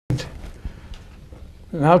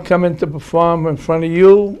now coming to perform in front of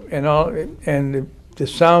you and the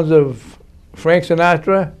sounds of Frank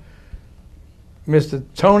Sinatra, Mr.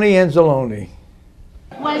 Tony Anzalone.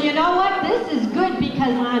 Well, you know what? This is good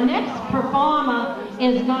because our next performer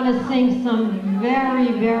is going to sing some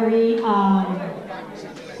very, very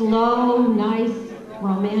slow, nice,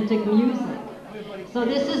 romantic music. So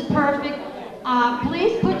this is perfect.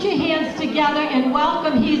 Please put your hands together and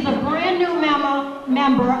welcome. He's a brand new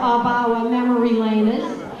member of our Memory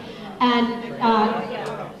Laners. And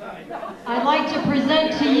I'd like to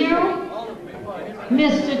present to you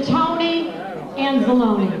Mr. Tony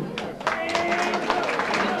Anzalone.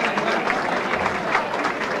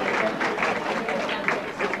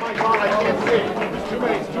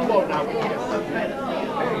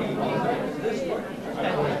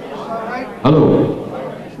 Hello.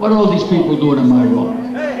 What are all these people doing in my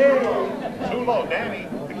room? Hey! Too low, Danny.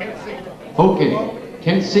 I can't see. Okay.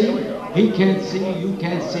 Can't see? He can't see. You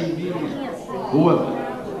can't see me. Whoever.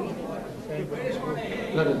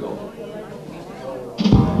 Let it go.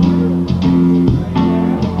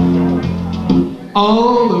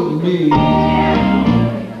 All of me.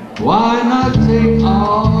 Why not take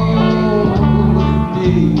all of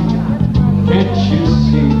me? Can't you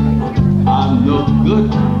see I'm no good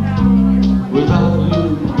without you?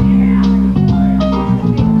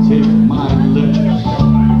 Take my lips,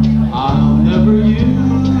 I'll never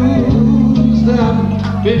use them.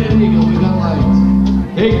 Benedigo, we got lights.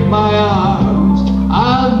 Take my arms,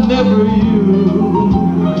 I'll never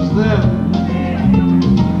use them.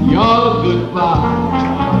 Your goodbye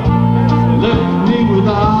left me with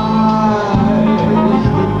eyes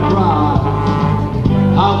that cry.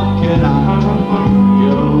 How can I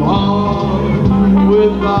get along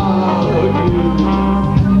without you?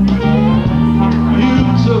 You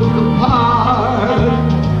took the part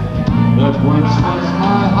that once was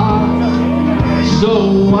my heart, so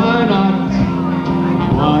why not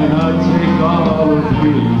take all of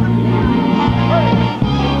me?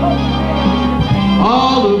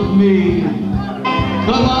 All of me,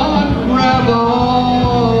 come on, grab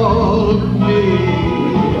all of me.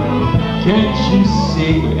 Can't you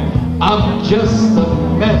see I'm just a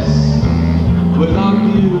mess without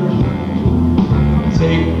you?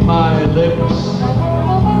 Take my lips,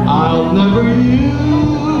 I'll never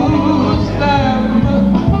use them.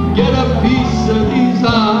 Get a piece of these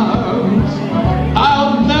arms,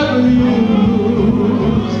 I'll never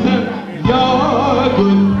use them. Your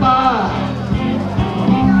goodbye,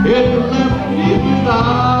 it left me with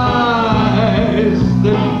eyes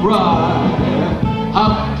that cry.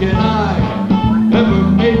 How can I ever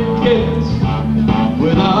make it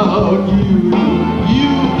without you?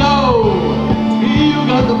 You know you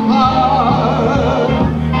got the power,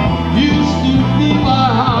 used to be my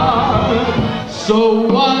heart. So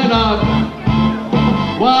why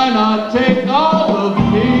not take all of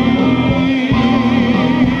me?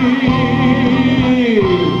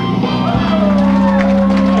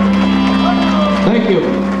 Thank you.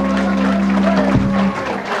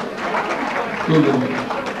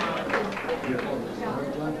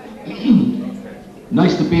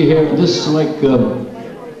 Nice to be here. This is like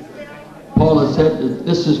Paula said,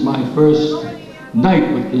 this is my first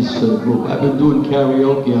night with this group. I've been doing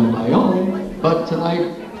karaoke on my own, but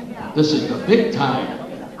tonight, this is the big time.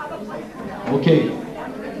 Okay.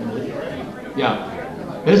 Yeah.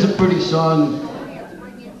 Here's a pretty song.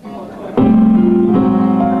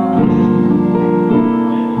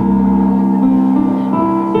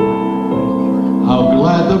 How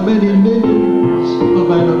glad the many millions of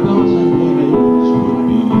Annabelles and Lilies would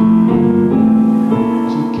be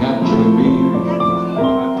to capture me.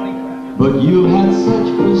 But you had such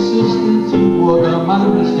persistence, you overcame my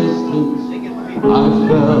resistance. I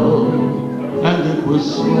fell, and it was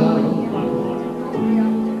swell.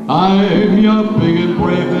 I'm your big and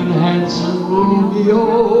brave and handsome Romeo.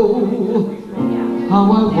 How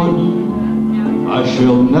I won you, I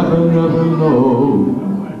shall never, never know.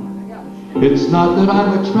 It's not that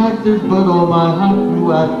I'm attractive, but all my heart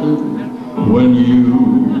grew active when you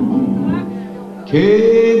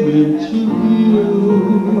came into view.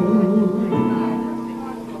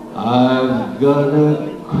 I've got a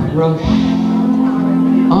crush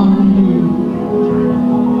on you,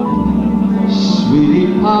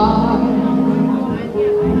 sweetie pie,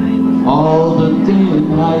 all the day and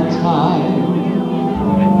night time.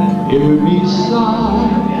 Hear me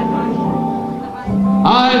sigh.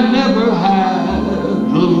 I never had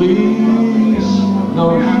the least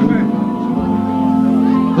notion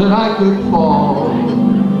that I could fall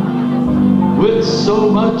with so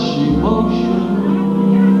much emotion.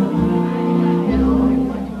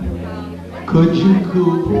 Could you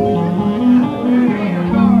cool me?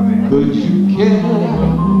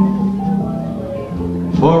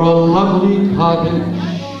 lovely cottage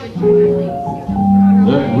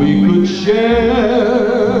that we could share.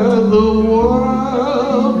 The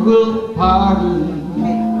world will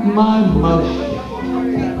pardon my mush,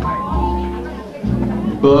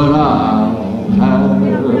 but I have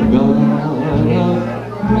gotta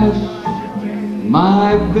press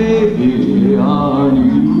my baby on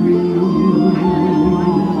you.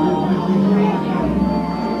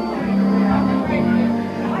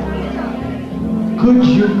 Could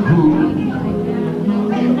you cool?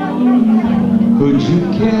 Could you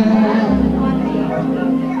care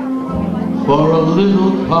for a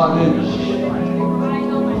little cottage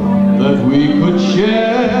that we could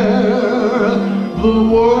share? The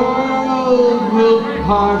world will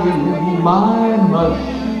pardon my mush,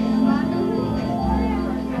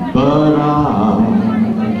 but I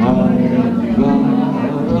have gotta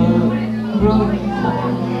crush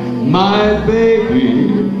my baby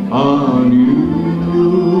on you.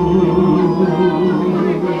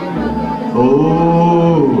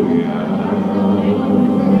 Oh yeah.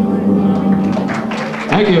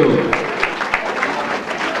 Thank you.